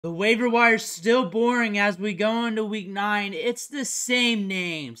The waiver wire is still boring as we go into week 9. It's the same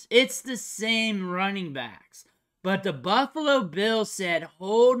names. It's the same running backs. But the Buffalo Bills said,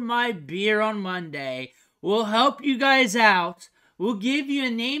 hold my beer on Monday. We'll help you guys out. We'll give you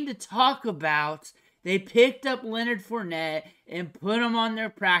a name to talk about. They picked up Leonard Fournette and put him on their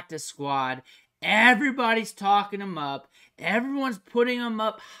practice squad. Everybody's talking him up. Everyone's putting him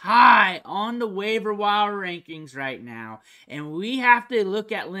up high on the waiver wire rankings right now. And we have to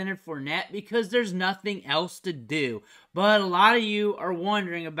look at Leonard Fournette because there's nothing else to do. But a lot of you are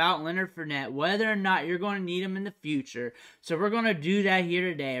wondering about Leonard Fournette, whether or not you're going to need him in the future. So we're going to do that here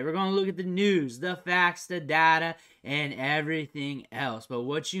today. We're going to look at the news, the facts, the data, and everything else. But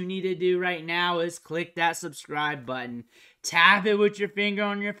what you need to do right now is click that subscribe button. Tap it with your finger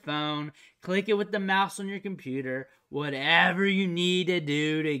on your phone. Click it with the mouse on your computer. Whatever you need to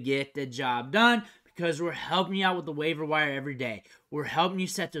do to get the job done, because we're helping you out with the waiver wire every day. We're helping you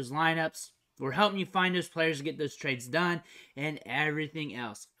set those lineups. We're helping you find those players to get those trades done and everything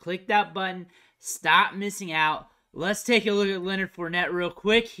else. Click that button. Stop missing out. Let's take a look at Leonard Fournette real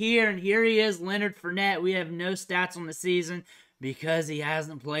quick here. And here he is, Leonard Fournette. We have no stats on the season because he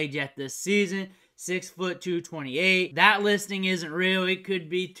hasn't played yet this season. 6 foot 228. That listing isn't real. It could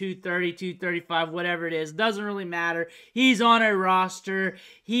be 230, 235, whatever it is. Doesn't really matter. He's on a roster.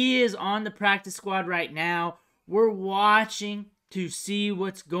 He is on the practice squad right now. We're watching to see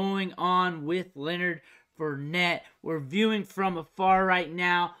what's going on with Leonard Fournette. We're viewing from afar right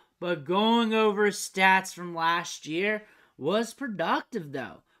now, but going over his stats from last year was productive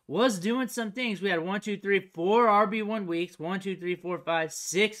though. Was doing some things. We had 4 RB1 weeks,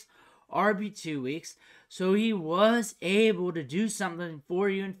 6 RB2 weeks. So he was able to do something for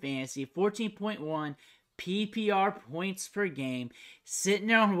you in fantasy. 14.1 PPR points per game. Sitting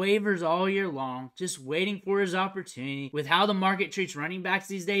there on waivers all year long. Just waiting for his opportunity. With how the market treats running backs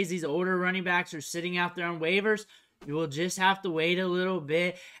these days, these older running backs are sitting out there on waivers. You will just have to wait a little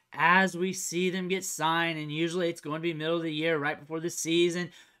bit as we see them get signed. And usually it's going to be middle of the year, right before the season.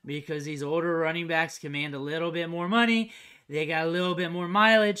 Because these older running backs command a little bit more money. They got a little bit more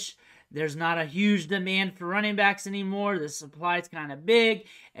mileage. There's not a huge demand for running backs anymore. The supply is kind of big,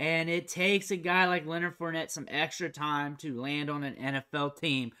 and it takes a guy like Leonard Fournette some extra time to land on an NFL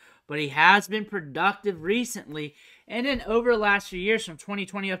team. But he has been productive recently, and then over the last few years, from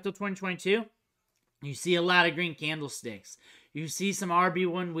 2020 up to 2022, you see a lot of green candlesticks. You see some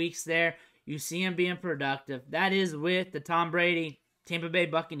RB1 weeks there. You see him being productive. That is with the Tom Brady Tampa Bay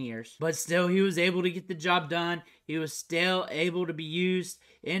Buccaneers. But still, he was able to get the job done. He was still able to be used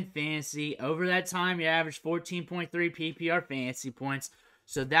in fantasy. Over that time, he averaged 14.3 PPR fantasy points.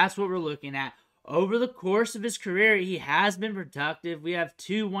 So that's what we're looking at. Over the course of his career, he has been productive. We have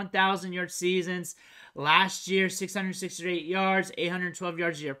 2 1,000-yard seasons. Last year, 668 yards, 812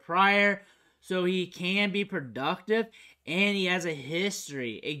 yards a year prior. So he can be productive. And he has a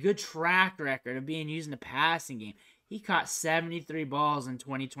history, a good track record of being used in the passing game. He caught 73 balls in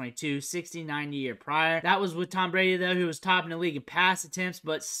 2022, 69 the year prior. That was with Tom Brady, though, who was top in the league in pass attempts,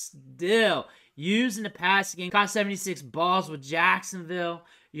 but still used in the passing game. Caught 76 balls with Jacksonville.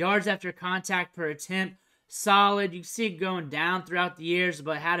 Yards after contact per attempt, solid. You can see it going down throughout the years,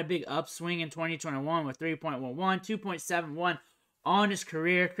 but had a big upswing in 2021 with 3.11, 2.71 on his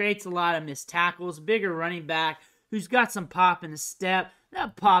career. Creates a lot of missed tackles. Bigger running back who's got some pop in the step.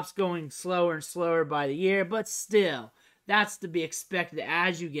 That pop's going slower and slower by the year, but still, that's to be expected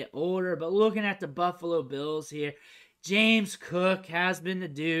as you get older. But looking at the Buffalo Bills here, James Cook has been the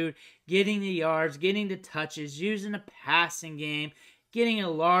dude, getting the yards, getting the touches, using the passing game, getting a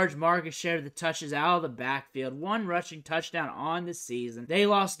large market share of the touches out of the backfield. 1 rushing touchdown on the season. They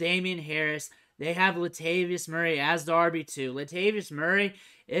lost Damian Harris. They have Latavius Murray as the RB2. Latavius Murray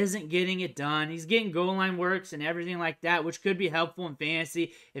isn't getting it done. He's getting goal line works and everything like that, which could be helpful in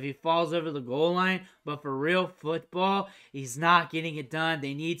fantasy if he falls over the goal line. But for real football, he's not getting it done.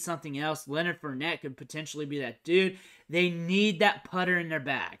 They need something else. Leonard Fournette could potentially be that dude. They need that putter in their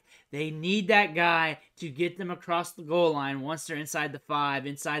bag. They need that guy to get them across the goal line once they're inside the 5,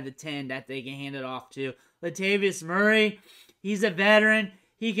 inside the 10, that they can hand it off to. Latavius Murray, he's a veteran.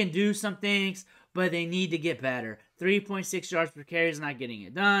 He can do some things, but they need to get better. 3.6 yards per carry is not getting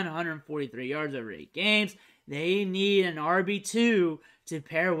it done. 143 yards over 8 games. They need an RB2 to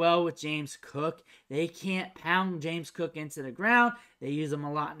pair well with James Cook. They can't pound James Cook into the ground. They use him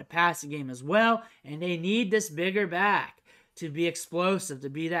a lot in the passing game as well. And they need this bigger back to be explosive, to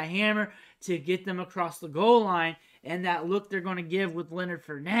be that hammer, to get them across the goal line. And that look they're going to give with Leonard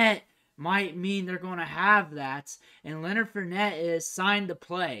Fournette might mean they're going to have that. And Leonard Fournette is signed to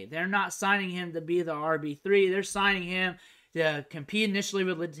play. They're not signing him to be the RB3. They're signing him to compete initially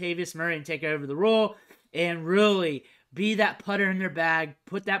with Latavius Murray and take over the role and really be that putter in their bag,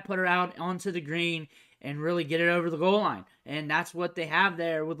 put that putter out onto the green, and really get it over the goal line. And that's what they have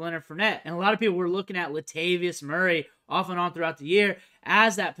there with Leonard Fournette. And a lot of people were looking at Latavius Murray off and on throughout the year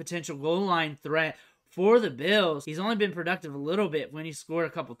as that potential goal line threat for the Bills. He's only been productive a little bit when he scored a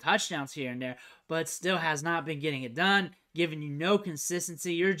couple touchdowns here and there, but still has not been getting it done, giving you no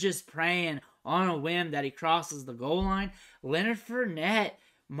consistency. You're just praying on a whim that he crosses the goal line. Leonard Fournette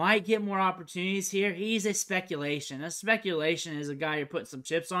might get more opportunities here. He's a speculation. A speculation is a guy you're putting some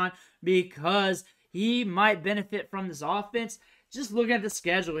chips on because he might benefit from this offense. Just look at the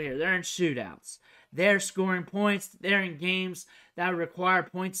schedule here. They're in shootouts. They're scoring points. They're in games that require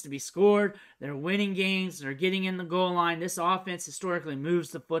points to be scored. They're winning games. They're getting in the goal line. This offense historically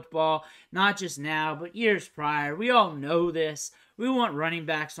moves the football, not just now, but years prior. We all know this. We want running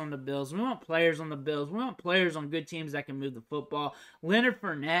backs on the Bills. We want players on the Bills. We want players on good teams that can move the football. Leonard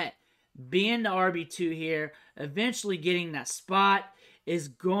Fournette, being the RB2 here, eventually getting that spot, is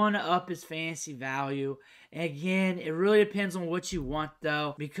going to up his fantasy value. Again, it really depends on what you want,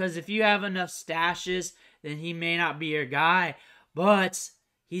 though, because if you have enough stashes, then he may not be your guy. But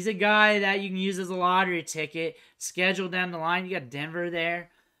he's a guy that you can use as a lottery ticket. Schedule down the line. You got Denver there.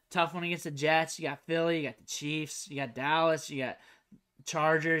 Tough one against the Jets. You got Philly. You got the Chiefs. You got Dallas. You got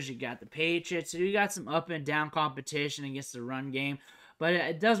Chargers. You got the Patriots. So you got some up and down competition against the run game. But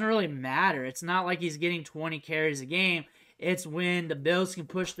it doesn't really matter. It's not like he's getting 20 carries a game. It's when the Bills can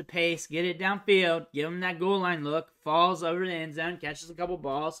push the pace, get it downfield, give him that goal line look, falls over the end zone, catches a couple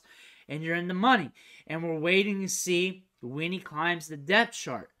balls, and you're in the money. And we're waiting to see when he climbs the depth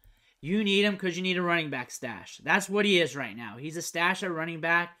chart. You need him because you need a running back stash. That's what he is right now. He's a stash at running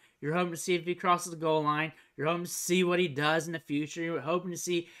back. You're hoping to see if he crosses the goal line. You're hoping to see what he does in the future. You're hoping to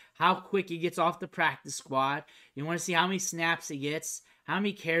see how quick he gets off the practice squad. You want to see how many snaps he gets, how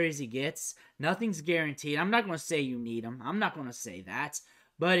many carries he gets. Nothing's guaranteed. I'm not going to say you need him. I'm not going to say that.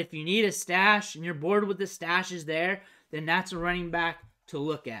 But if you need a stash and you're bored with the stashes there, then that's a running back to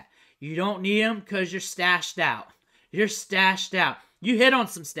look at. You don't need him because you're stashed out. You're stashed out. You hit on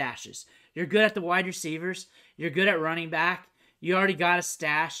some stashes. You're good at the wide receivers. You're good at running back. You already got a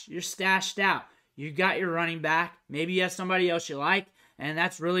stash. You're stashed out. You got your running back. Maybe you have somebody else you like. And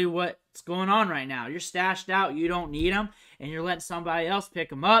that's really what's going on right now. You're stashed out. You don't need them. And you're letting somebody else pick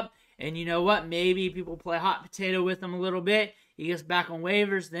them up. And you know what? Maybe people play hot potato with him a little bit. He gets back on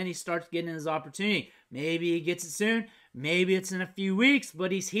waivers. Then he starts getting his opportunity. Maybe he gets it soon. Maybe it's in a few weeks.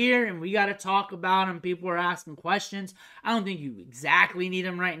 But he's here, and we got to talk about him. People are asking questions. I don't think you exactly need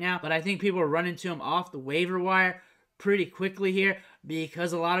him right now. But I think people are running to him off the waiver wire pretty quickly here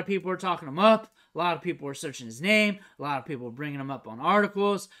because a lot of people are talking him up. A lot of people are searching his name. A lot of people are bringing him up on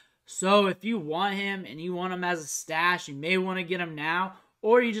articles. So if you want him and you want him as a stash, you may want to get him now.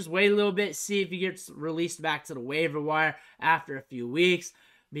 Or you just wait a little bit, see if he gets released back to the waiver wire after a few weeks.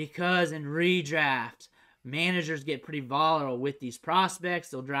 Because in redraft, managers get pretty volatile with these prospects.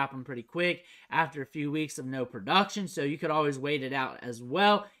 They'll drop them pretty quick after a few weeks of no production. So you could always wait it out as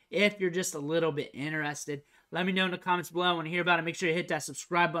well if you're just a little bit interested. Let me know in the comments below. I want to hear about it. Make sure you hit that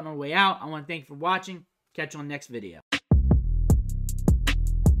subscribe button on the way out. I want to thank you for watching. Catch you on the next video.